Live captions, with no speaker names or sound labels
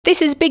This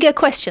is Bigger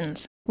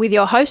Questions with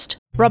your host,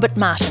 Robert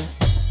Martin.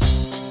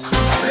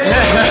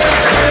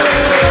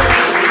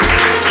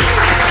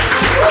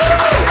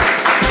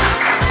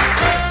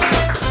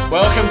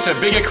 Welcome to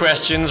Bigger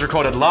Questions,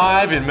 recorded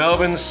live in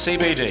Melbourne's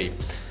CBD.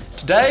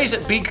 Today's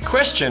big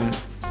question: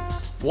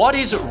 what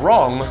is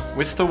wrong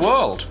with the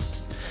world?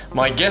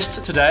 My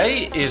guest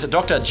today is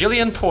Dr.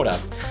 Gillian Porter.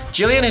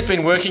 Gillian has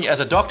been working as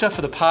a doctor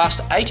for the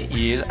past 8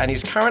 years and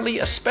is currently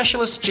a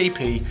specialist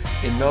GP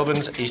in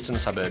Melbourne's eastern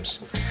suburbs.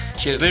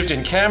 She has lived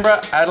in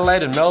Canberra,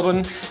 Adelaide and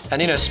Melbourne,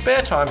 and in her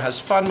spare time has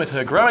fun with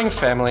her growing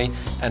family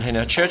and in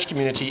her church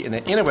community in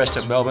the inner west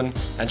of Melbourne.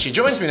 And she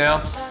joins me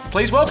now.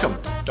 Please welcome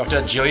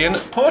Dr. Gillian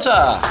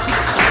Porter.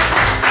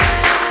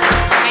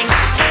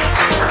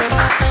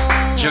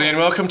 Gillian,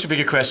 welcome to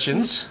Bigger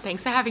Questions.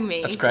 Thanks for having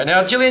me. That's great.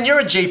 Now, Gillian, you're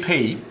a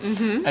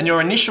GP, and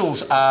your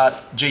initials are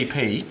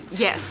GP.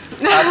 Yes.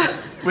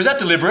 Was that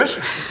deliberate?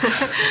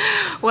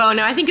 Well,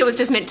 no, I think it was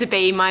just meant to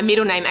be. My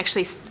middle name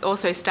actually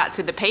also starts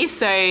with a P,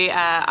 so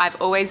I've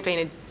always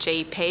been a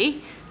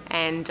GP,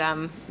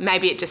 and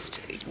maybe it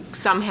just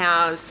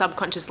somehow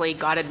subconsciously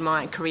guided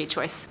my career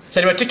choice. So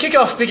anyway, to kick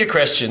off Bigger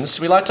Questions,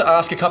 we like to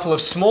ask a couple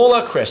of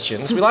smaller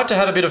questions. We like to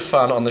have a bit of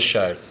fun on the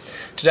show.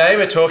 Today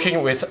we're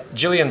talking with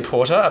Gillian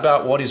Porter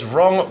about what is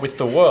wrong with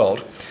the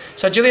world.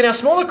 So Gillian, our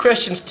smaller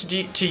questions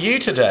to you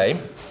today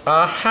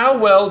are: how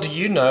well do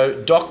you know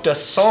doctor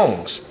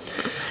songs?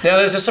 Now,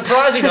 there's a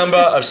surprising number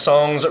of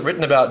songs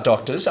written about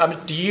doctors.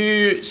 Do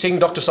you sing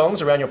doctor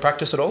songs around your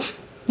practice at all?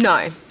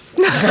 No.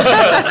 Do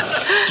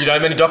you know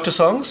many doctor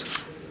songs?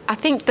 I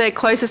think the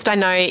closest I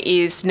know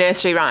is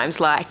nursery rhymes,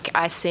 like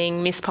I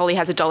sing Miss Polly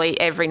Has a Dolly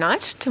every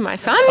night to my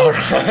son,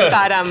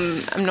 but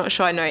I'm not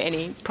sure I know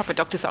any proper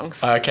doctor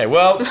songs. Okay,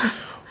 well,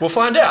 we'll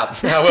find out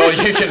how well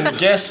you can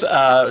guess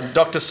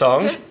doctor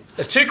songs.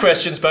 There's two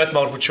questions, both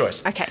multiple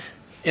choice. Okay.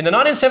 In the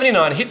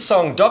 1979 hit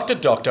song Doctor,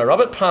 Doctor,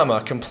 Robert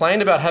Palmer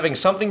complained about having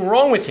something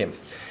wrong with him.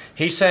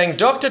 He sang,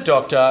 "Doctor,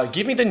 Doctor,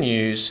 give me the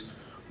news."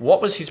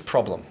 What was his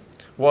problem?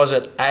 Was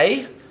it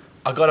A,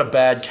 I got a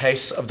bad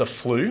case of the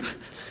flu?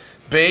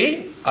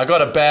 B, I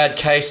got a bad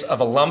case of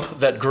a lump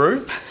that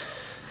grew?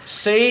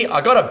 C,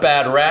 I got a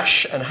bad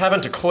rash and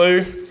haven't a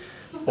clue?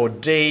 Or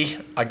D,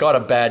 I got a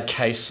bad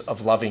case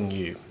of loving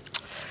you?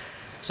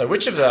 So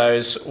which of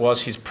those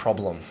was his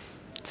problem?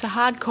 It's a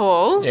hard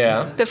call.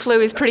 Yeah. The flu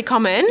is pretty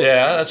common.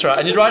 Yeah, that's right.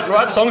 And you'd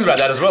write songs about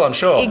that as well, I'm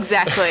sure.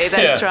 Exactly,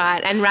 that's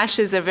right. And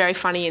rashes are very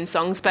funny in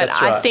songs, but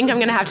That's right. I think I'm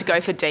going to have to go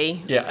for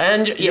D. Yeah,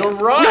 and you're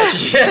right.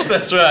 Yes,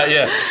 that's right,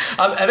 yeah.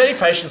 Have any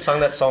patients sung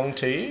that song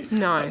to you?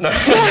 No. No.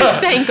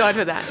 Thank God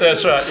for that.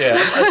 That's right, yeah.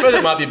 I suppose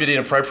it might be a bit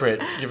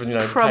inappropriate given,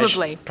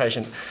 Probably.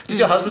 patient. Does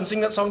your husband sing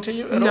that song to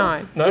you at all?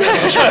 No. No?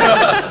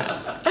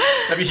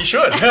 Maybe he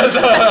should. Okay.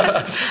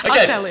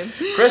 I'll tell him.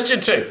 Question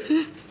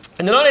 2.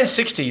 In the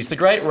 1960s, the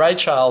great Ray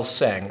Charles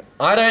sang,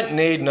 "I don't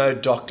need no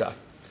doctor."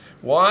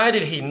 Why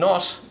did he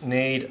not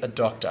need a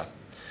doctor?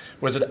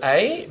 Was it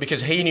A,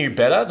 because he knew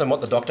better than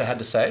what the doctor had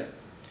to say?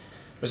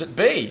 Was it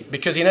B,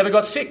 because he never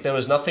got sick, there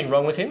was nothing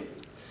wrong with him?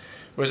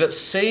 Was it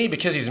C,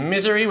 because his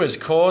misery was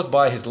caused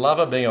by his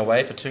lover being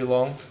away for too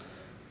long?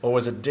 Or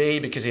was it D,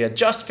 because he had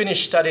just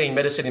finished studying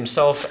medicine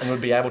himself and would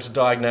be able to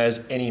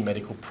diagnose any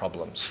medical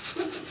problems?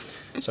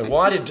 So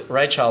why did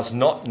Ray Charles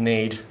not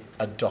need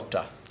a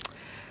doctor?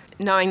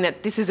 Knowing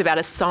that this is about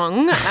a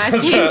song, I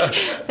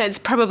think that's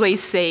probably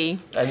C.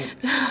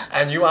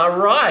 And you are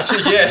right.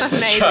 Yes,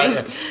 that's Amazing.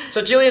 right.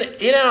 So Gillian,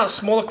 in our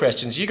smaller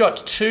questions, you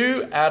got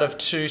 2 out of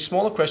 2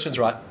 smaller questions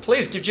right.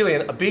 Please give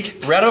Gillian a big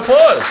round of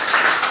applause.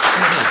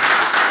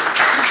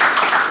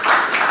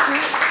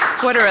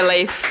 What a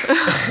relief.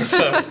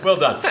 So, well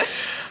done.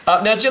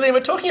 Now, Gillian,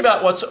 we're talking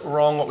about what's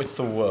wrong with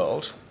the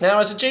world. Now,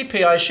 as a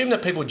GP, I assume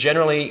that people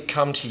generally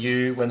come to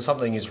you when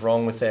something is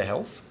wrong with their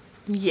health?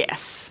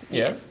 Yes.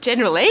 Yeah.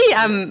 Generally,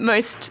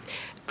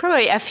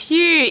 probably a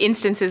few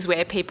instances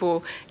where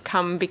people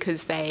come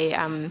because they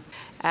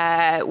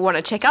want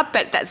to check up,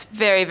 but that's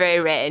very, very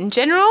rare. In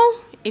general,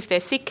 if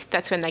they're sick,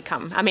 that's when they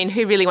come. I mean,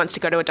 who really wants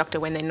to go to a doctor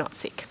when they're not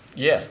sick?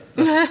 Yes,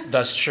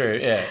 that's true,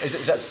 yeah. Is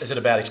it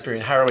a bad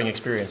experience, harrowing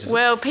experience?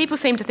 Well, people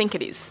seem to think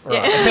it is.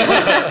 Right.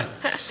 Yeah.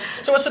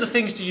 So what sort of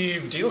things do you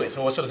deal with,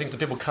 or what sort of things do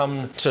people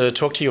come to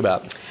talk to you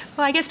about?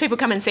 Well, I guess people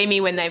come and see me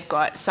when they've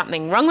got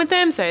something wrong with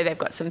them, so they've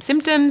got some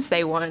symptoms,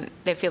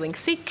 they're feeling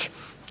sick,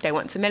 they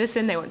want some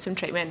medicine, they want some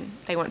treatment,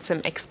 they want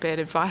some expert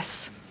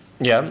advice.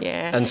 Yeah.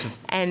 Yeah.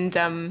 And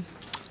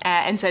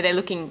so they're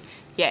looking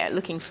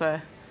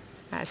for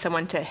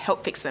someone to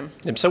help fix them.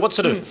 So what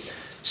sort of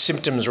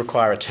symptoms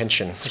require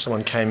attention? If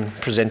someone came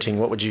presenting,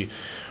 what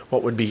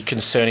would be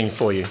concerning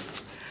for you?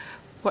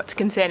 What's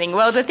concerning?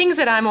 Well, the things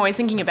that I'm always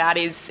thinking about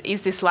is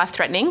this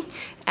life-threatening,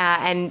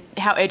 and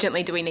how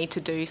urgently do we need to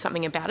do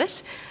something about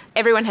it?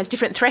 Everyone has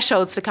different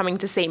thresholds for coming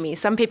to see me.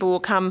 Some people will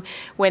come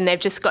when they've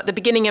just got the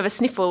beginning of a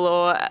sniffle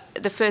or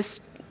the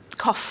first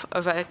cough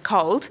of a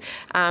cold,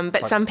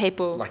 but some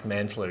people... Like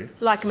man flu.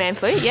 Like man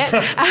flu,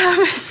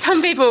 yeah.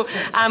 Some people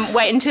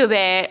wait until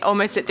they're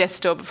almost at death's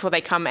door before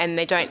they come, and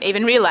they don't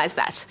even realise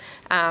that.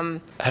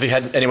 Have you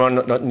had anyone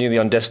not nearly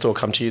on death's door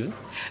come to you?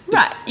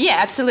 Right, yeah,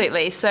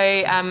 absolutely. So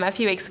a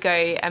few weeks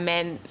ago, a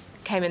man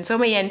came and saw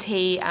me, and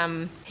he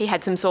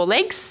had some sore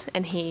legs,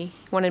 and he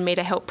wanted me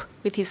to help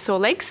with his sore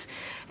legs.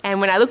 And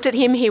when I looked at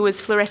him, he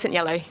was fluorescent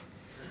yellow.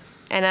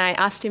 And I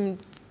asked him,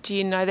 "Do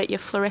you know that you're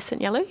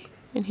fluorescent yellow?"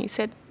 And he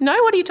said, "No,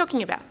 what are you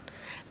talking about?"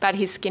 But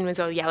his skin was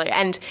all yellow,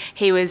 and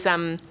he was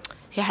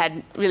he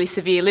had really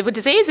severe liver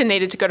disease and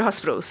needed to go to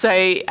hospital. So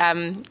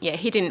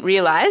he didn't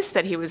realise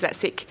that he was that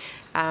sick.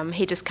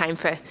 He just came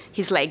for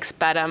his legs,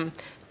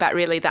 but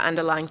really the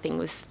underlying thing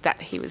was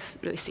that he was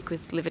really sick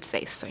with liver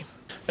disease. So.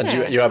 And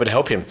you were able to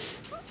help him?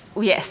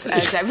 Yes, I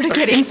was able to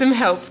get him some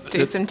help,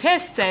 do some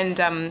tests, and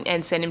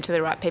send him to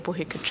the right people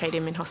who could treat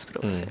him in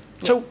hospital.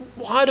 So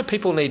why do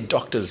people need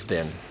doctors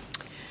then?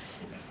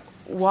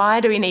 Why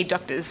do we need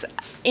doctors?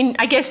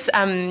 I guess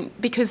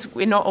because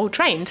we're not all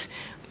trained.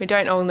 We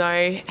don't all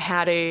know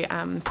how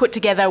to put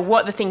together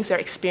what the things they're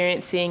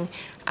experiencing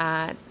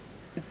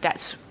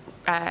that's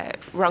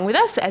wrong with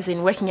us, as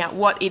in working out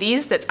what it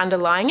is that's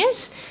underlying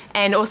it.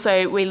 And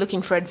also we're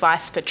looking for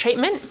advice for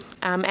treatment,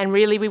 and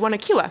really we want a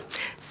cure,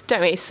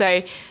 don't we?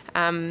 So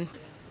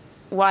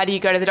why do you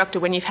go to the doctor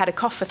when you've had a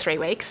cough for 3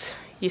 weeks?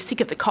 You're sick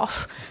of the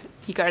cough.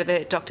 You go to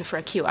the doctor for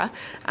a cure.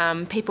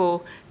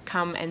 People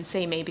come and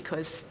see me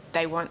because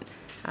they want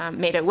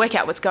me to work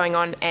out what's going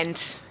on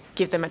and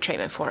give them a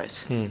treatment for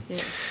it.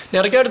 Yeah.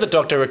 Now, to go to the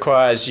doctor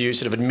requires you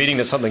sort of admitting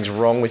that something's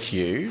wrong with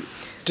you.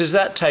 Does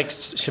that take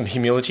some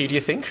humility, do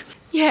you think?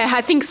 Yeah,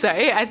 I think so.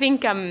 I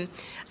think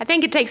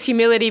it takes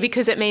humility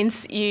because it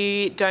means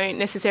you don't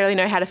necessarily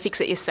know how to fix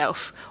it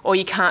yourself, or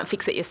you can't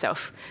fix it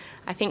yourself.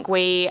 I think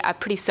we are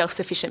pretty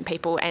self-sufficient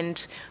people,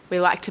 and we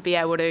like to be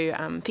able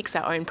to fix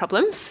our own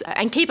problems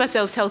and keep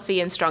ourselves healthy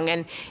and strong.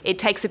 And it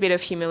takes a bit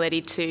of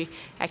humility to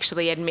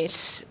actually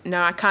admit,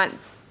 no, I can't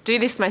do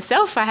this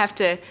myself. I have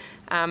to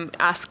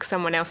ask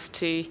someone else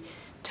to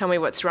tell me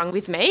what's wrong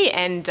with me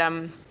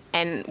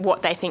and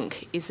what they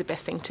think is the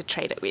best thing to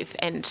treat it with.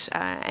 And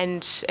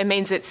it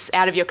means it's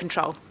out of your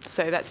control.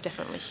 So that's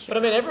definitely But I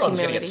mean, everyone's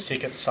going to get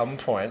humility. sick at some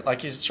point.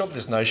 Like, is sure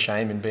there's no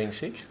shame in being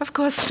sick? Of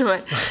course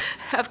not.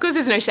 Of course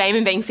there's no shame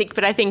in being sick,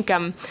 but I think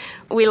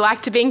we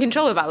like to be in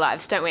control of our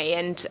lives, don't we?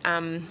 And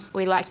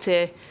we like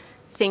to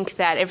think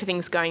that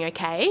everything's going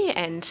okay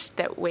and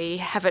that we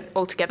have it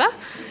all together.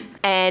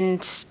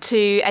 And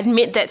to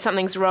admit that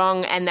something's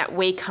wrong and that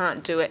we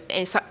can't do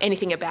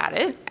anything about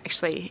it,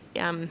 actually,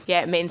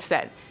 it means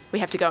that we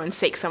have to go and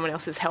seek someone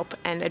else's help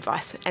and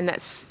advice, and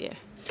that's,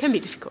 can be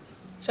difficult.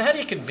 So how do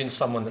you convince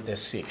someone that they're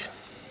sick?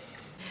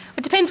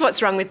 It depends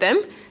what's wrong with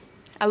them.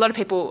 A lot of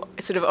people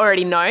sort of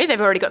already know, they've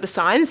already got the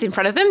signs in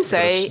front of them. So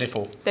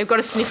they've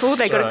got a sniffle,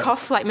 they've got a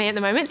cough like me at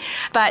the moment.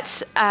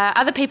 But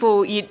other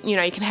people, you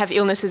can have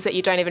illnesses that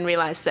you don't even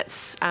realise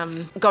that's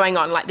going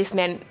on, like this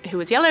man who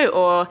was yellow,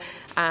 or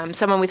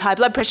someone with high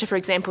blood pressure, for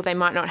example. They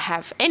might not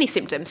have any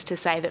symptoms to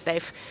say that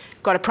they've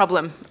got a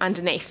problem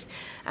underneath.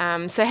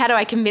 So how do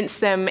I convince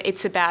them?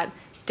 It's about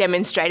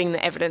demonstrating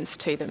the evidence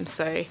to them.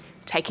 So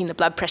taking the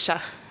blood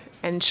pressure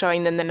and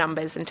showing them the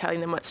numbers and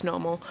telling them what's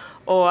normal,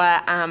 or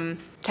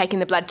taking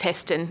the blood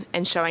test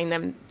and showing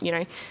them,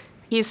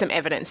 here's some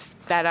evidence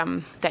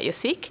that you're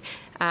sick,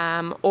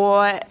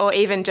 or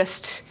even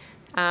just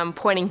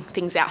pointing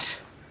things out.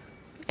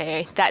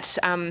 That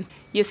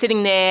you're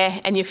sitting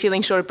there and you're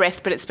feeling short of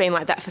breath, but it's been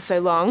like that for so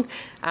long.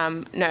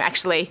 No,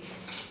 actually,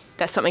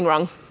 that's something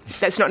wrong.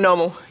 That's not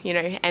normal,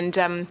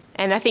 And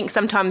I think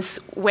sometimes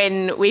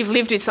when we've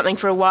lived with something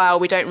for a while,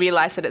 we don't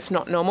realise that it's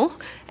not normal.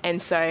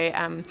 And so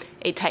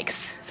it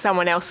takes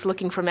someone else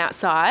looking from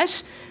outside,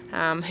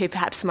 who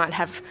perhaps might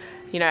have,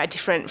 a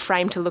different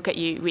frame to look at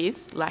you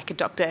with, like a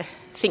doctor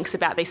thinks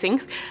about these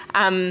things,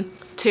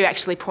 to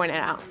actually point it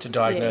out. To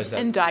diagnose that.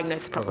 And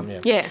diagnose the problem.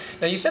 Yeah.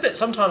 Now, you said that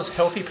sometimes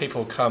healthy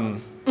people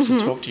come to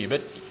talk to you,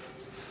 but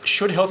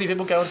should healthy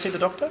people go and see the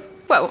doctor?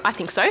 Well, I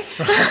think so.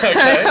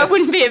 I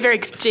wouldn't be a very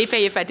good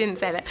GP if I didn't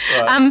say that.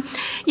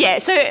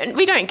 Right. So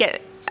we don't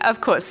get,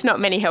 of course, not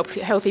many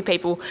healthy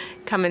people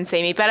come and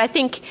see me, but I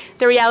think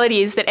the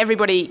reality is that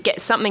everybody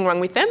gets something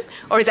wrong with them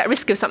or is at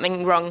risk of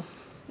something wrong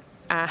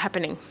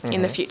happening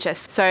in the future.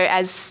 So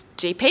as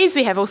GPs,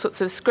 we have all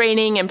sorts of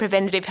screening and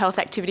preventative health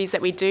activities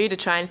that we do to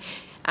try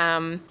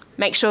and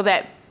make sure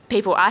that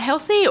people are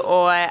healthy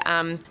or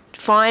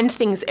find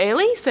things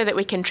early so that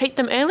we can treat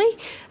them early,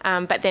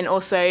 but then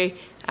also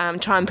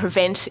try and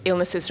prevent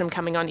illnesses from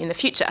coming on in the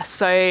future.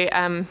 So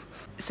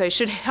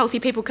should healthy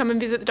people come and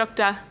visit the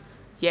doctor?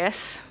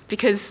 Yes,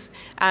 because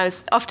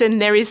often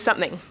there is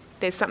something.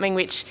 There's something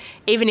which,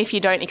 even if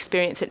you don't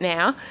experience it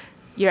now,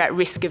 you're at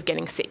risk of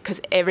getting sick, because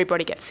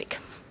everybody gets sick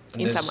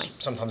in some way.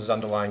 Sometimes there's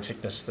underlying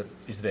sickness that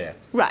is there.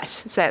 Right,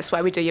 so that's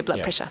why we do your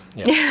blood pressure.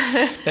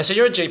 Yeah. Now, so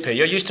you're a GP,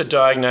 you're used to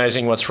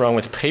diagnosing what's wrong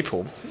with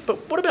people,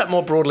 but what about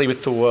more broadly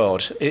with the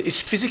world? Is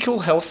physical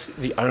health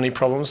the only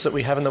problems that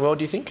we have in the world,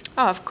 do you think?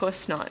 Oh, of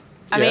course not.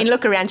 I mean,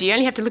 look around you. You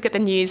only have to look at the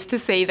news to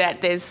see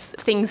that there's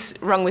things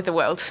wrong with the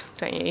world,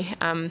 don't you?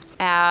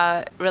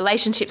 Our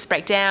relationships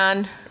break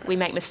down. We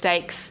make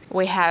mistakes.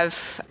 We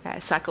have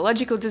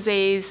psychological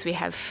disease. We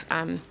have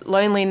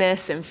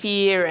loneliness and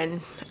fear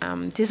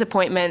and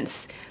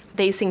disappointments.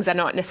 These things are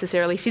not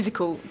necessarily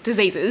physical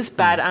diseases,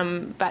 but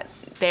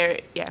they're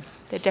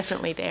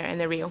definitely there and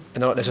they're real.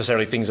 And they're not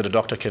necessarily things that a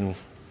doctor can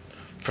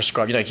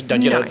prescribe. You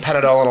don't get a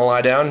Panadol and a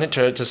lie down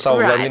to solve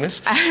loneliness.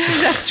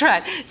 That's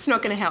right. It's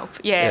not going to help.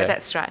 Yeah,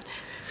 that's right.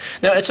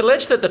 Now, it's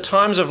alleged that the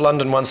Times of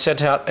London once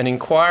sent out an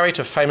inquiry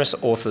to famous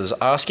authors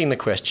asking the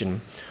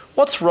question,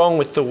 what's wrong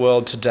with the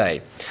world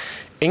today?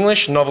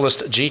 English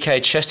novelist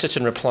G.K.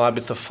 Chesterton replied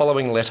with the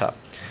following letter.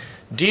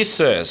 Dear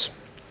Sirs,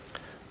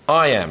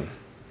 I am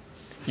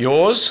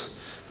yours,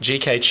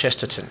 G.K.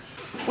 Chesterton.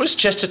 Was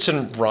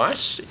Chesterton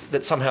right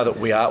that somehow that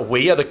we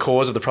are the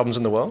cause of the problems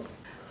in the world?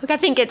 Look, I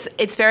think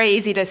it's very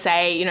easy to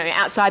say,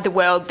 outside the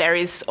world there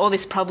is all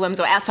these problems,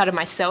 or outside of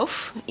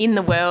myself, in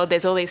the world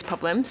there's all these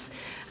problems.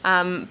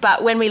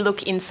 But when we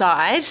look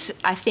inside,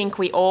 I think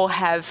we all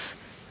have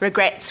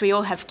regrets, we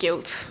all have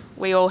guilt,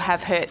 we all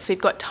have hurts. We've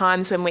got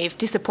times when we've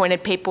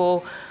disappointed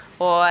people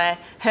or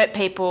hurt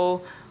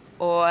people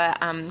or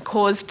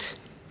caused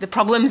the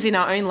problems in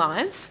our own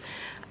lives.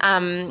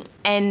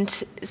 And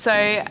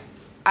so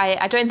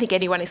I don't think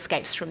anyone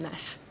escapes from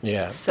that.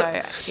 Yeah.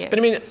 So, But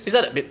I mean, is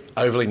that a bit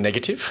overly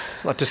negative?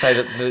 Like to say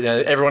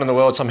that everyone in the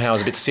world somehow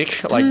is a bit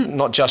sick, like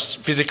not just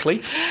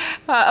physically?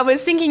 I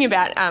was thinking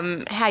about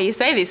how you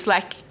say this.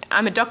 Like,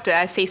 I'm a doctor,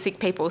 I see sick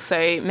people,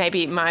 so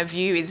maybe my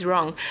view is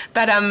wrong.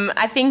 But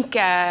I think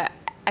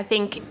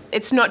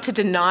it's not to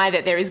deny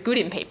that there is good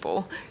in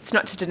people. It's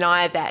not to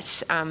deny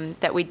that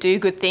that we do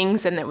good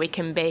things and that we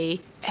can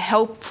be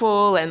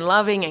helpful and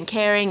loving and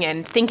caring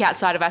and think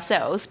outside of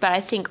ourselves. But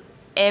I think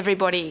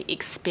everybody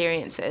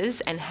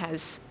experiences and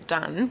has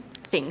done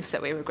things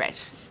that we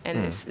regret,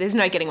 and there's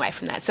no getting away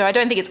from that. So I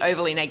don't think it's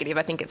overly negative.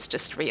 I think it's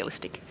just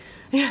realistic.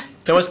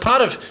 Now, as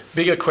part of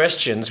Bigger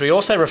Questions, we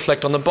also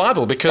reflect on the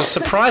Bible because,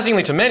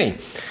 surprisingly to many,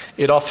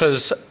 it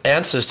offers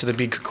answers to the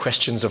big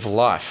questions of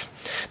life.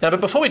 Now,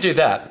 but before we do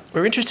that,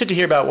 we're interested to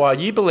hear about why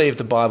you believe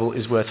the Bible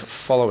is worth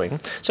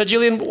following. So,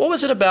 Gillian, what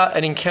was it about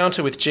an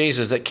encounter with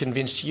Jesus that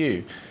convinced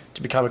you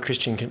to become a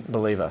Christian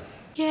believer?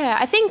 Yeah,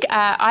 I think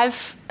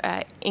I've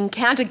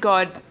encountered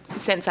God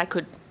since I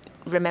could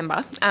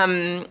remember.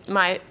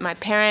 My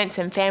parents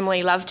and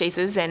family loved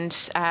Jesus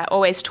and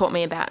always taught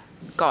me about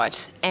God.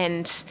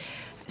 And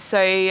so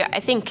I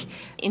think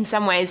in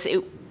some ways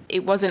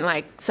it wasn't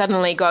like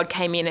suddenly God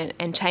came in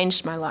and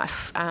changed my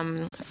life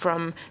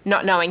from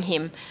not knowing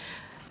him.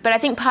 But I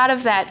think part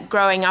of that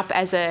growing up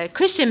as a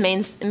Christian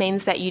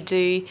means that you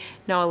do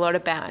know a lot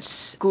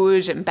about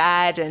good and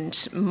bad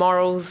and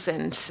morals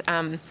and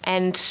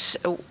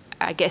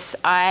I guess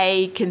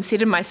I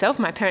consider myself,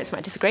 my parents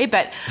might disagree,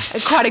 but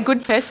quite a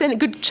good person, a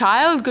good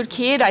child, good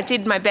kid. I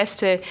did my best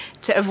to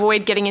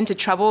avoid getting into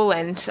trouble,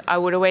 and I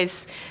would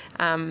always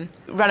run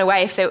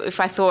away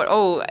if I thought,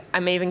 oh,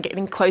 I'm even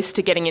getting close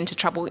to getting into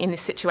trouble in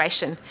this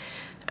situation.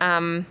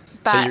 But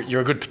so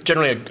you're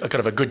generally a kind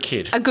of a good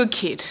kid. A good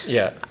kid.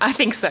 Yeah. I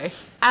think so.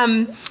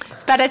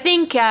 But I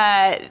think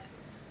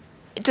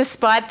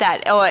despite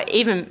that, or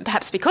even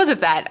perhaps because of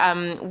that,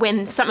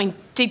 when something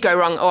did go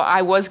wrong or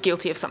I was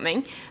guilty of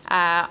something,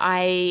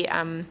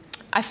 I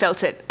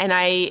felt it, and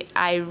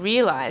I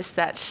realised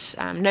that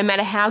no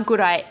matter how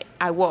good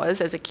I was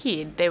as a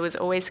kid, there was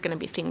always going to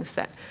be things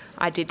that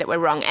I did that were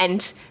wrong,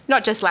 and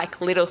not just like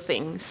little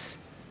things,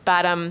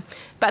 but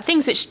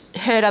things which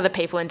hurt other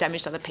people and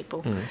damaged other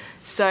people.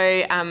 So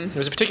there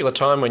was a particular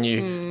time when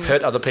you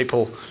hurt other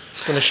people.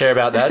 I'm going to share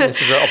about that. This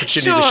is an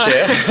opportunity to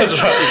share. That's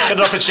right. Get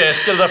it off your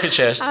chest. Get it off your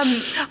chest.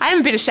 I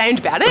am a bit ashamed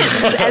about it,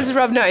 as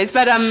Rob knows.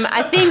 But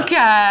I think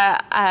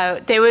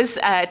there was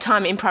a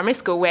time in primary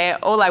school where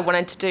all I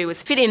wanted to do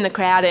was fit in the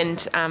crowd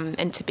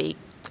and to be,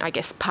 I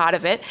guess, part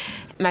of it.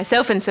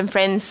 Myself and some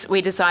friends,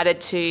 we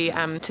decided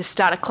to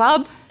start a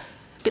club.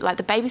 A bit like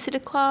the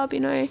babysitter club,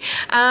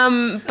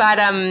 but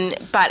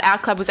our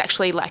club was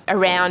actually like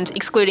around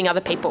excluding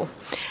other people,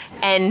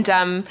 and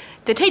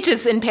the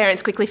teachers and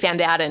parents quickly found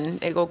out,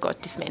 and it all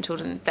got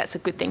dismantled, and that's a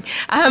good thing.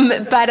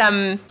 But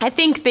I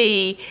think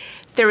the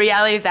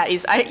reality of that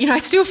is, I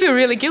still feel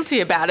really guilty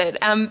about it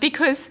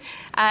because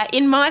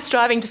in my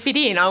striving to fit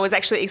in, I was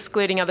actually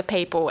excluding other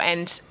people,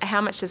 and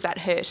how much does that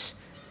hurt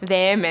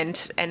them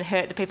and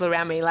hurt the people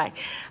around me?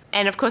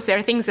 And of course, there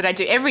are things that I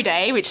do every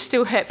day which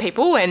still hurt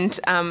people, and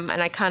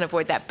I can't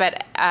avoid that.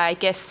 But I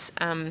guess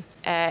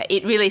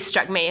it really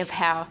struck me of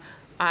how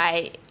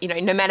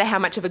no matter how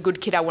much of a good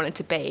kid I wanted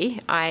to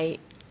be, I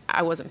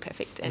wasn't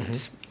perfect,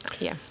 and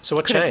yeah. So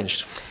what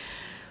changed?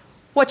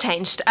 What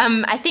changed?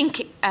 I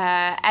think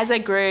as I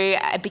grew,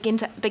 I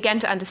began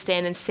to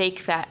understand and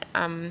seek that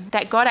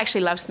God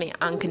actually loves me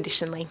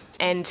unconditionally,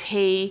 and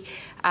He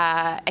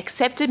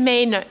accepted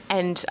me,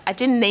 and I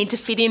didn't need to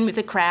fit in with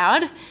the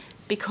crowd,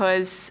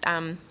 because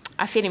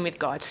I fit in with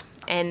God,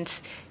 and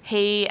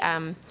He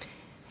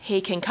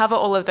can cover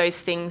all of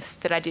those things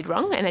that I did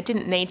wrong, and I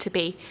didn't need to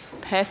be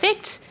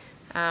perfect,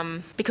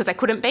 because I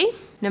couldn't be.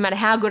 No matter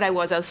how good I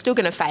was still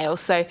going to fail.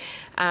 So,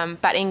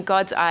 but in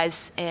God's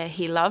eyes,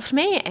 he loved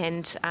me,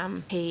 and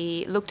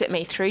he looked at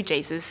me through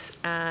Jesus'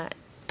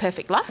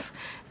 perfect life,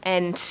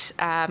 and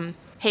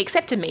he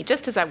accepted me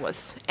just as I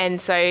was.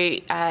 And so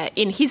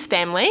in his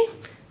family,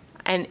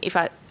 and if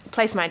I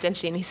place my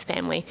identity in his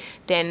family,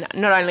 then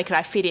not only could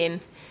I fit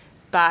in,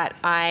 but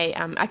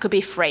I could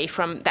be free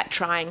from that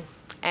trying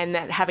and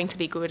that having to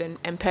be good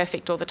and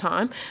perfect all the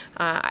time,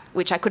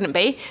 which I couldn't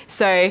be.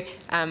 So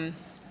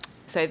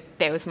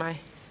there was my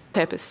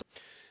purpose.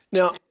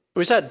 Now,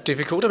 was that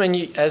difficult? I mean,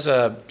 you, as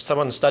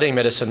someone studying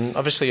medicine,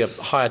 obviously a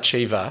high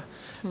achiever,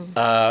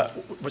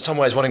 in some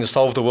ways wanting to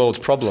solve the world's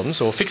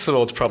problems or fix the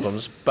world's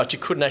problems, but you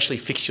couldn't actually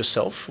fix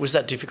yourself. Was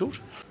that difficult?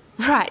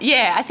 Right,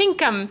 yeah. I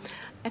think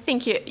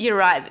you're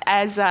right.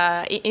 As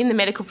in the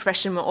medical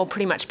profession, we're all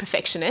pretty much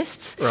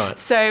perfectionists. Right.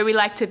 So we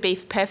like to be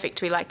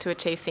perfect. We like to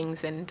achieve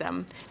things and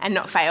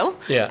not fail.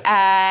 Yeah.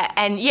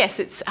 And yes,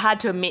 it's hard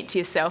to admit to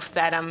yourself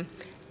that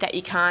that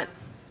you can't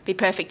be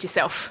perfect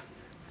yourself.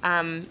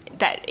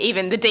 That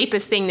even the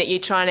deepest thing that you're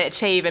trying to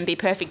achieve and be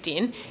perfect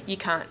in, you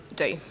can't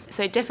do.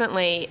 So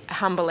definitely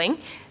humbling.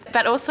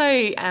 But also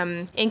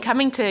in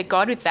coming to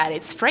God with that,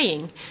 it's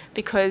freeing,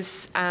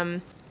 because I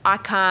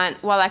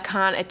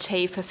can't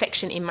achieve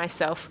perfection in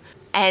myself,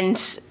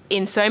 and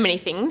in so many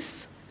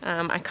things,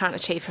 I can't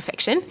achieve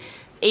perfection,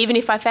 even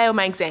if I fail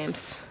my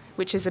exams,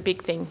 which is a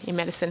big thing in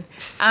medicine.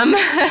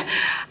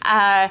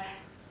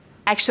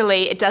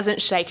 Actually, it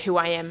doesn't shake who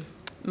I am.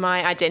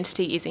 My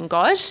identity is in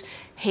God.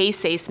 He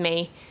sees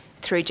me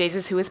through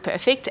Jesus, who is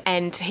perfect,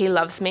 and he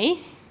loves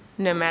me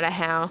no matter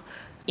how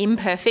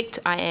imperfect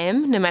I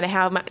am, no matter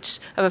how much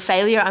of a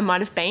failure I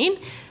might have been.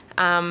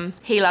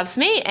 He loves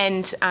me,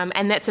 and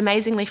that's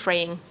amazingly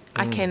freeing.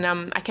 I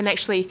can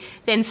actually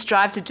then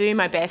strive to do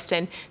my best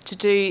and to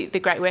do the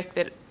great work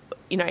that,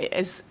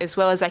 as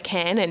well as I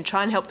can, and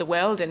try and help the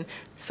world and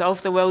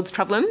solve the world's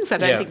problems. I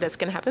don't think that's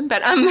going to happen,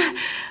 but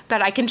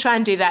I can try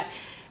and do that,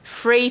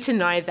 free to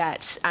know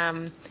that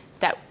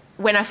that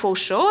when I fall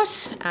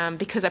short,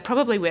 because I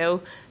probably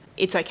will,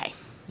 it's okay.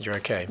 You're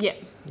okay. Yeah.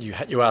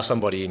 You are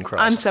somebody in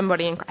Christ. I'm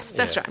somebody in Christ.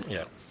 That's right.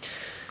 Yeah.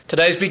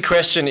 Today's big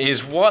question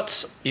is,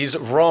 what is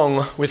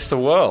wrong with the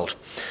world?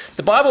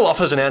 The Bible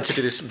offers an answer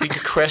to this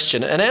big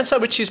question, an answer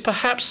which is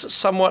perhaps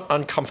somewhat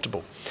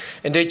uncomfortable.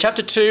 Indeed,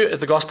 chapter 2 of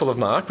the Gospel of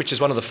Mark, which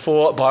is one of the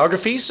 4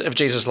 biographies of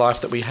Jesus'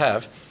 life that we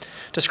have,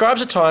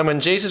 describes a time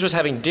when Jesus was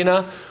having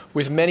dinner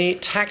with many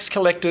tax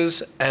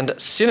collectors and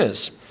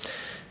sinners.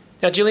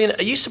 Now, Gillian,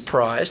 are you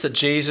surprised that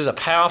Jesus, a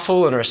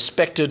powerful and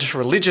respected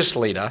religious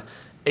leader,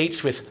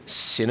 eats with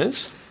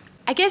sinners?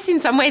 I guess in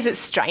some ways it's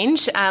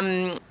strange.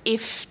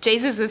 If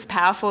Jesus was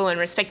powerful and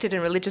respected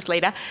and religious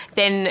leader,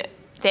 then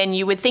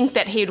you would think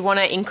that he'd want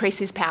to increase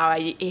his power.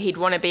 He'd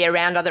want to be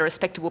around other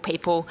respectable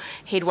people.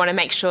 He'd want to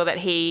make sure that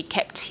he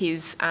kept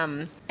his...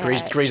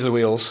 Grease the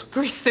wheels.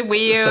 Grease the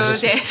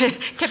wheels,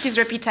 kept his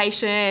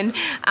reputation.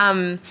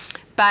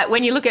 But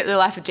when you look at the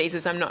life of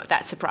Jesus, I'm not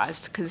that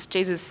surprised, because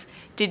Jesus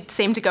did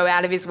seem to go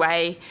out of his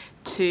way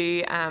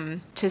to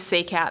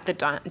seek out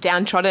the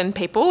downtrodden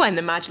people and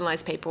the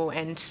marginalised people,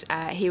 and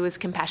he was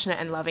compassionate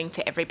and loving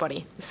to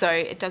everybody. So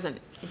it doesn't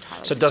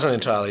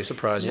entirely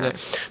surprise you. No.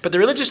 But the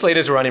religious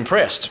leaders were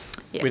unimpressed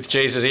with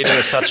Jesus eating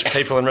with such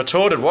people and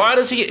retorted, "Why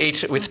does he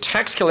eat with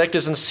tax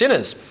collectors and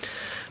sinners?"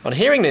 On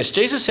hearing this,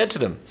 Jesus said to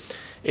them,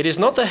 "It is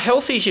not the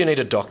healthy who need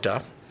a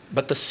doctor,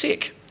 but the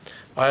sick.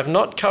 I have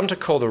not come to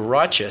call the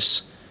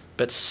righteous,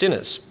 but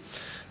sinners."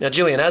 Now,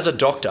 Gillian, as a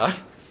doctor,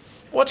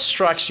 what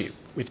strikes you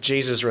with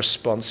Jesus'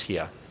 response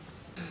here?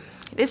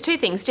 There's 2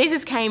 things.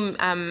 Jesus came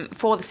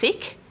for the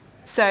sick.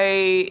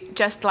 So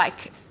just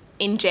like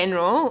in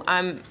general,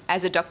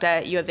 as a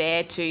doctor, you're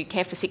there to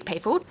care for sick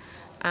people.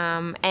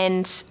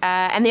 And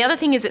the other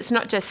thing is, it's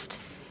not just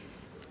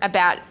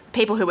about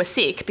people who are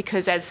sick,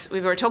 because as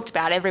we've already talked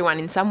about, everyone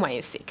in some way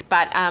is sick.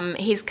 But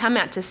he's come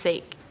to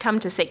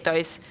seek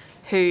those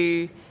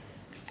who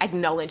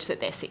acknowledge that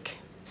they're sick.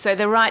 So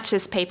the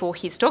righteous people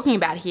he's talking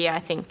about here, I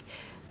think,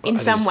 in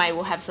some way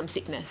will have some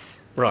sickness.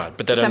 Right,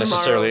 but they don't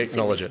necessarily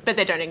acknowledge it. But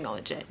they don't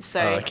acknowledge it. So,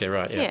 okay,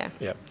 right,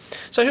 yeah.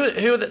 So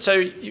who are the, so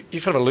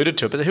you've kind of alluded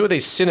to it, but who are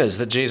these sinners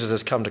that Jesus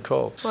has come to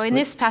call? Well, in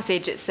this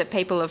passage, it's the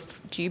people of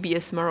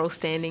dubious moral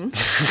standing.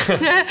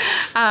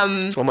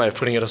 It's one way of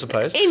putting it, I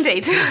suppose.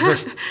 Indeed.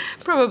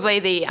 Probably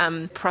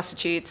the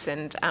prostitutes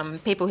and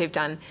people who've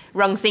done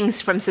wrong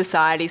things from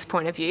society's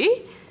point of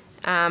view.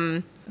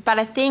 But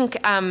I think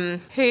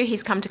who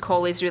he's come to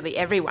call is really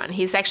everyone.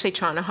 He's actually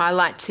trying to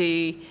highlight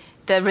to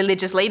the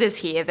religious leaders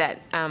here that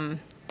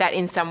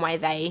in some way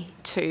they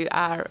too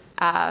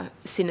are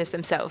sinners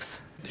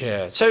themselves.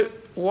 Yeah. So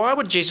why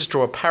would Jesus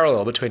draw a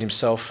parallel between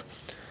himself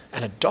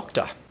and a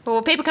doctor?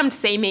 Well, people come to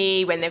see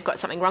me when they've got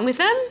something wrong with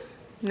them,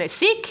 and they're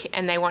sick,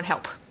 and they want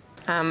help,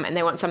 and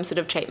they want some sort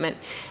of treatment.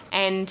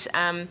 And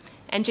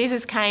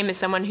Jesus came as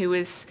someone who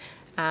was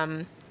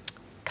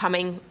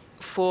coming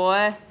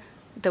for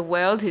the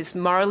world, who's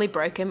morally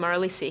broken,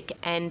 morally sick,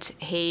 and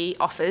he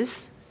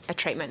offers a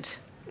treatment.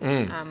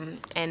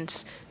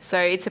 And so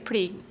it's a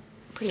pretty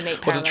pretty neat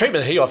Well, parallel. the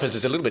treatment he offers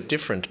is a little bit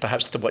different,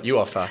 perhaps, to what you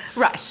offer.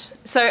 Right.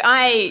 So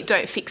I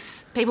don't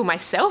fix people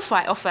myself.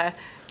 I offer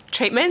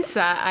treatments.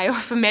 I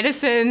offer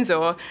medicines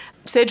or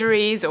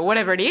surgeries or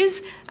whatever it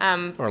is.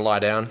 Or a lie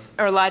down.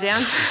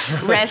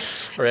 Rest,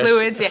 Rest.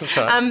 fluids. Yeah. That's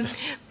right.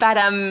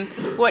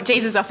 But what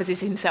Jesus offers is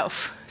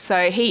himself.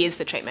 So he is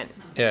the treatment.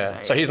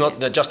 Yeah. So he's not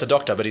just a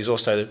doctor, but he's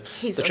also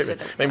He's the also treatment.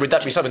 the I mean, would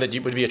that be doctor, something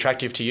that would be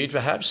attractive to you,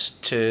 perhaps,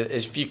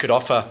 if you could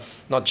offer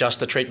not just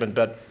the treatment,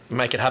 but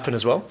make it happen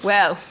as well?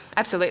 Well,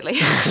 absolutely.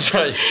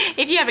 So,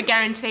 If you have a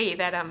guarantee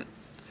that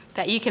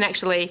that you can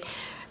actually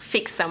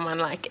fix someone,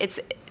 like it's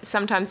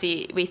sometimes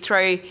we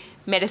throw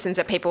medicines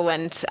at people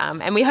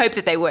and we hope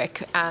that they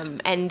work,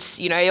 and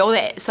you know all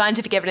the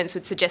scientific evidence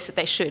would suggest that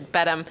they should,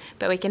 but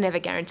we can never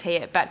guarantee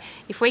it. But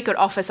if we could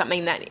offer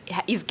something that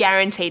is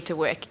guaranteed to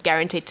work,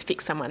 guaranteed to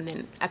fix someone,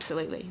 then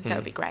absolutely that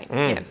would be great.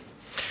 Yeah.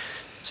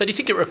 so do you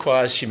think it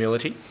requires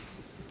humility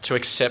to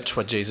accept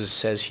what Jesus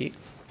says here?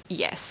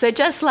 Yes. So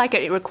just like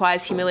it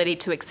requires humility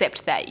to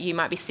accept that you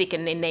might be sick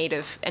and in need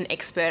of an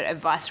expert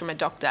advice from a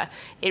doctor,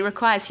 it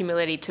requires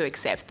humility to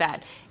accept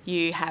that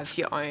you have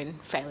your own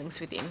failings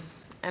within.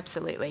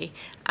 Absolutely.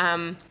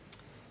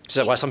 Is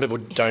that why some people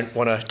don't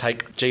want to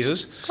take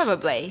Jesus?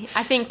 Probably.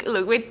 I think,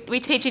 look, we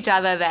teach each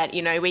other that,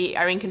 you know, we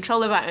are in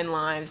control of our own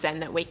lives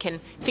and that we can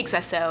fix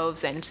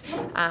ourselves, and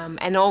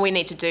all we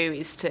need to do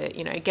is to,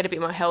 you know, get a bit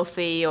more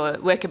healthy or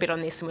work a bit on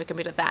this and work a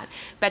bit of that.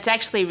 But to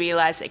actually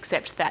realise,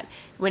 accept that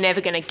we're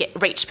never going to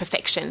reach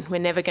perfection. We're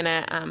never going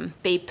to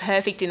be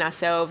perfect in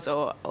ourselves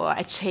or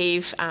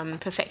achieve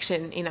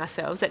perfection in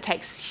ourselves. That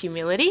takes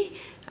humility.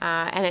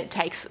 And it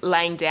takes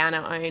laying down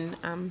our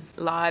own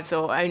lives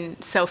or own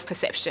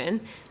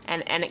self-perception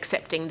and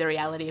accepting the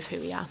reality of who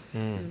we are.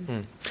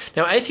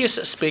 Now,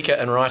 atheist speaker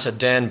and writer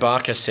Dan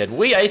Barker said,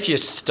 "We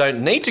atheists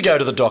don't need to go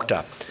to the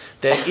doctor.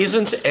 There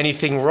isn't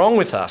anything wrong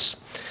with us."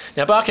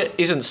 Now, Barker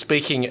isn't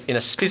speaking in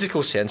a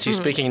physical sense. He's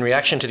speaking in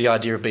reaction to the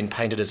idea of being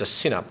painted as a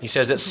sinner. He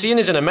says that sin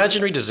is an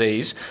imaginary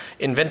disease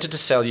invented to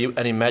sell you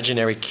an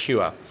imaginary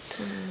cure.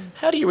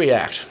 How do you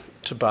react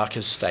to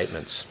Barker's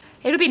statements?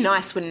 It would be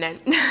nice, wouldn't it,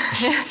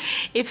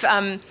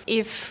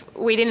 if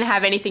we didn't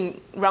have anything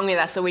wrong with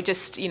us, or we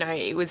just, you know,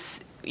 it was,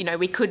 you know,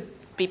 we could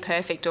be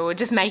perfect, or we're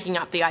just making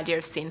up the idea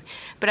of sin.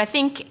 But I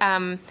think,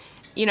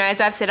 you know,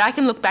 as I've said, I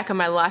can look back on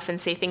my life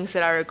and see things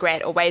that I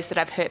regret or ways that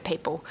I've hurt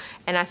people,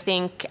 and I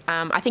think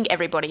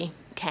everybody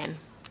can,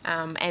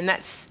 and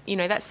that's, you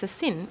know, that's the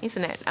sin,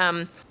 isn't it?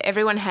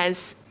 Everyone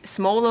has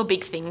small or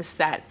big things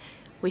that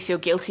we feel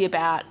guilty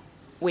about.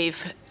 We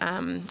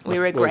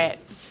regret.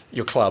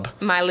 Your club.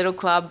 My little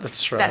club.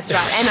 That's right. That's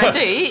right. And I do.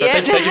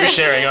 Yeah. Thank you for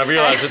sharing. I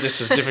realise that this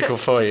is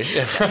difficult for you.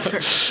 Yeah.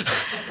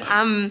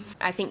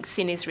 I think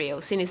sin is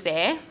real. Sin is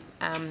there.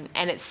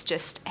 And it's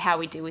just how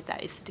we deal with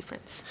that is the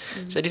difference.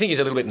 So do you think he's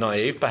a little bit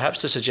naive, perhaps,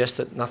 to suggest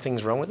that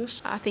nothing's wrong with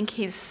us? I think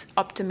he's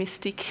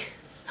optimistic.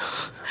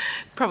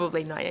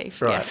 Probably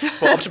naive, Right. yes.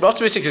 Well,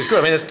 optimistic is good.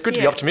 I mean, it's good to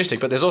be Yeah. optimistic,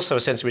 but there's also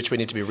a sense in which we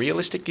need to be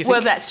realistic, do you think?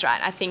 Well, that's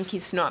right. I think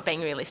he's not being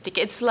realistic.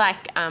 It's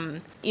like,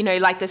 you know,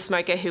 like the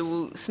smoker who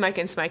will smoke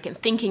and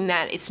thinking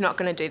that it's not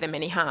going to do them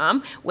any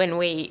harm when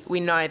we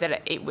know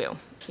that it will.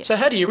 Yes. So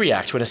how do you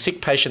react when a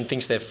sick patient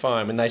thinks they're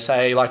fine, when they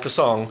say, like the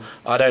song,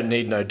 "I don't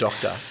need no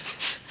doctor"?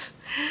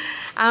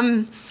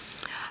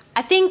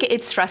 I think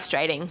it's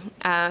frustrating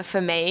for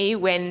me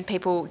when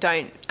people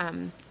don't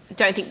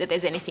think that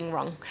there's anything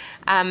wrong,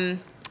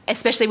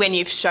 especially when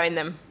you've shown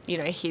them, you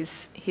know,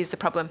 here's the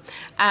problem.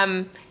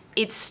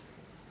 It's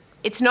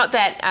not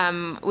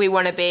that we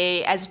want to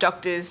be, as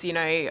doctors, you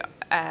know,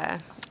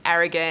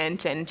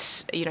 arrogant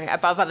and, you know,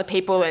 above other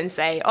people and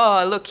say,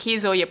 "Oh, look,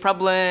 here's all your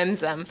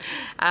problems.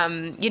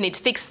 You need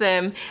to fix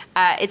them."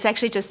 It's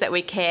actually just that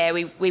we care.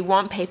 We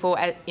want people,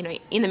 you know,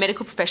 in the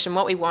medical profession.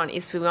 What we want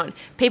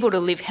people to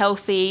live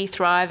healthy,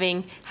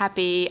 thriving,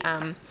 happy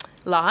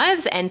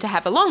lives and to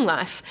have a long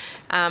life.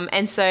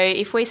 And so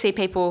if we see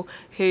people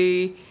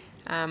who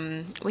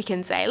we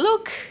can say,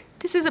 "Look,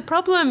 this is a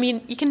problem.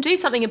 You can do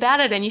something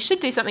about it, and you should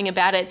do something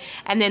about it,"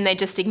 and then they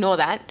just ignore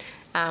that.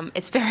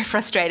 It's very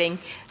frustrating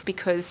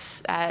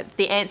because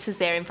the answer's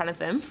there in front of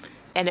them,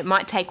 and it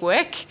might take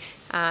work,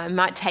 it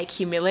might take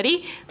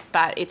humility,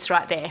 but it's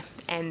right there,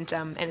 and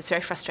it's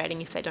very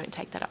frustrating if they don't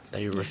take that up.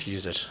 They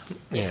refuse it.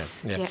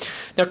 Yes. Yeah. Yeah.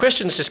 Now,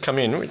 questions just come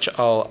in, which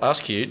I'll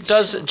ask you.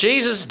 Does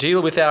Jesus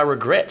deal with our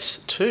regrets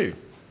too?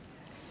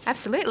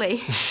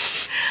 Absolutely.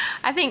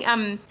 I think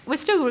we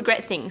still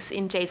regret things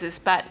in Jesus,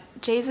 but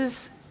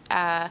Jesus,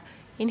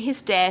 in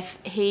his death,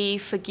 he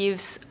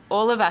forgives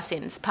all of our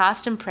sins,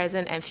 past and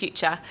present and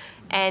future,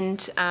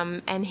 and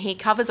he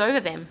covers over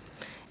them.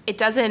 It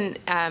doesn't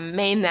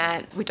mean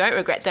that we don't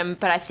regret them,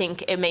 but I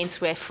think it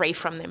means we're free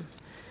from them.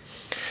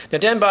 Now,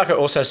 Dan Barker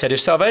also said,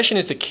 if salvation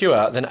is the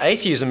cure, then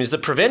atheism is the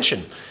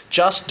prevention.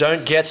 Just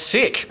don't get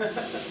sick.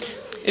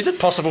 Is it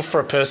possible for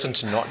a person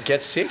to not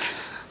get sick?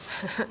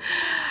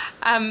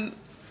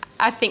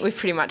 I think we've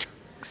pretty much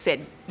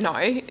said no.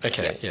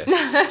 Okay,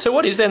 yes. So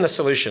what is then the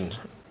solution?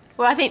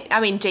 Well, I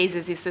mean,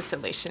 Jesus is the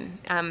solution.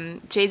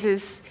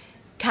 Jesus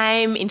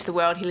came into the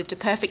world. He lived a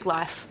perfect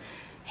life.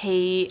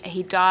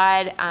 He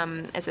died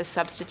as a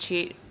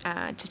substitute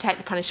to take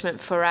the punishment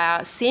for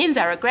our sins,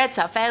 our regrets,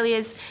 our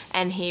failures,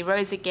 and he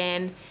rose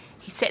again.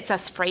 He sets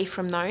us free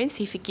from those.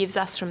 He forgives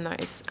us from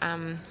those,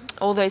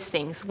 all those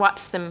things,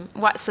 wipes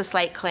the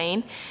slate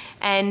clean,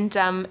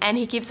 and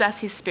he gives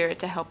us his Spirit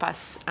to help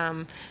us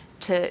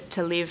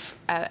to live,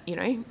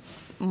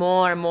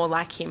 more and more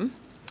like him.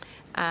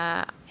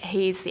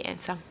 He's the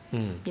answer.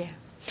 Yeah.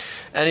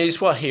 And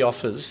is what he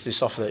offers,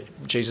 this offer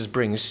that Jesus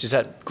brings, is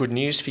that good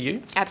news for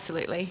you?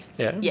 Absolutely.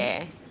 Yeah?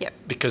 Yeah, yep.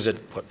 Because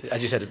it,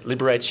 as you said, it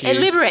liberates you? It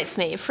liberates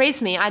me. It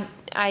frees me. I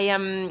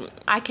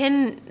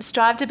can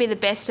strive to be the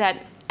best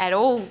at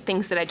all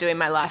things that I do in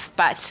my life,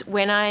 but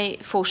when I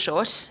fall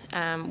short,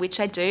 which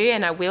I do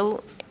and I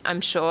will,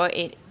 I'm sure,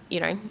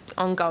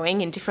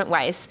 ongoing in different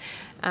ways,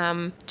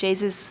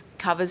 Jesus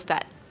covers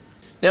that.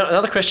 Now,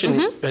 another question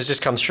has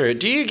just come through.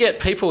 Do you get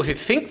people who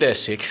think they're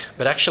sick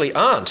but actually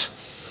aren't?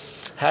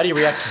 How do you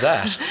react to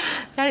that?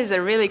 That is a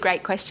really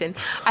great question.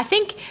 I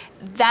think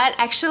that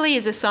actually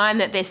is a sign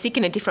that they're sick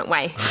in a different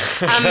way.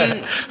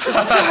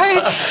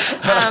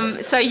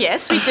 So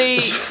yes, we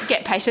do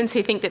get patients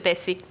who think that they're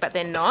sick but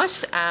they're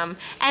not.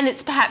 And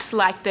it's perhaps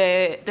like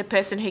the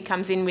person who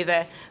comes in with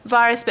a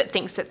virus but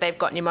thinks that they've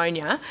got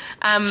pneumonia.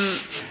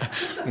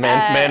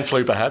 Man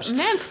flu, perhaps.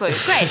 Man flu,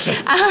 great.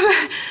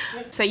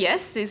 So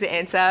yes, there's the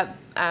answer.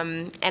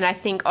 And I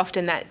think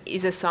often that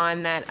is a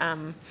sign that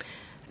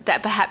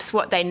that perhaps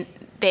what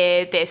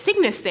their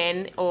sickness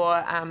then,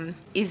 or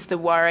is the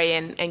worry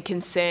and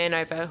concern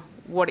over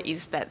what it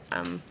is that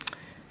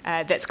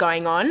that's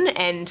going on,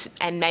 and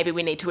maybe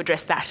we need to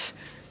address that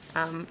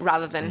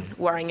rather than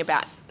worrying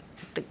about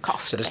the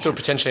cough. So there's still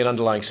potentially an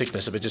underlying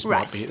sickness, but it just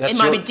might be... It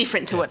might be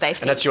different to what they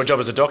feel. And that's your job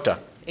as a doctor.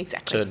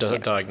 Exactly. To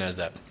diagnose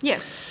that. Yeah.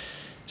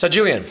 So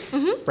Gillian,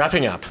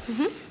 wrapping up,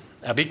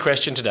 our big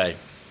question today,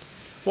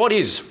 what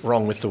is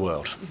wrong with the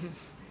world?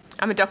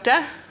 I'm a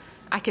doctor.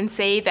 I can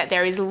see that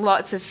there is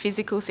lots of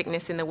physical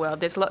sickness in the world.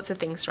 There's lots of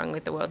things wrong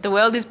with the world. The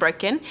world is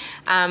broken,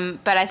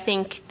 but I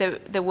think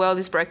the world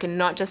is broken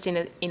not just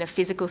in a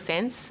physical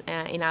sense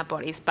in our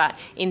bodies, but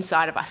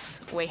inside of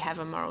us we have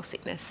a moral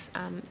sickness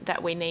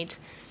that we need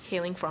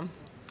healing from.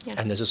 Yeah.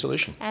 And there's a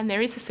solution. And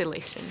there is a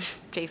solution,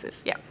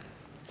 Jesus, yeah.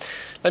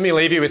 Let me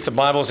leave you with the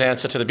Bible's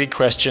answer to the big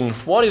question,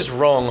 what is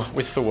wrong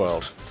with the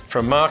world?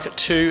 From Mark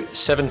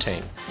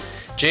 2:17.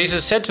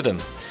 Jesus said to them,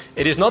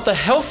 "It is not the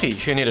healthy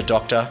who need a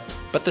doctor,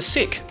 but the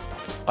sick.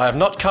 I have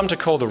not come to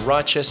call the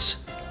righteous,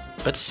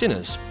 but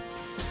sinners."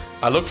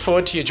 I look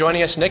forward to you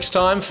joining us next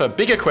time for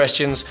bigger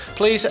questions.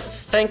 Please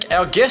thank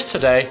our guest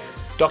today,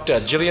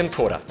 Dr. Gillian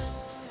Porter.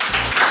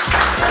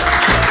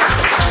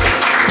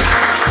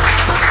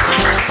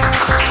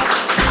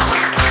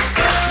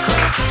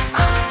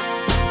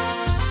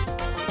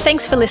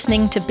 Thanks for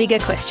listening to Bigger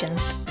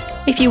Questions.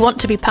 If you want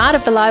to be part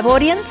of the live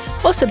audience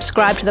or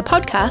subscribe to the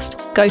podcast,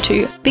 go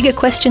to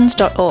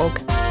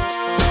biggerquestions.org.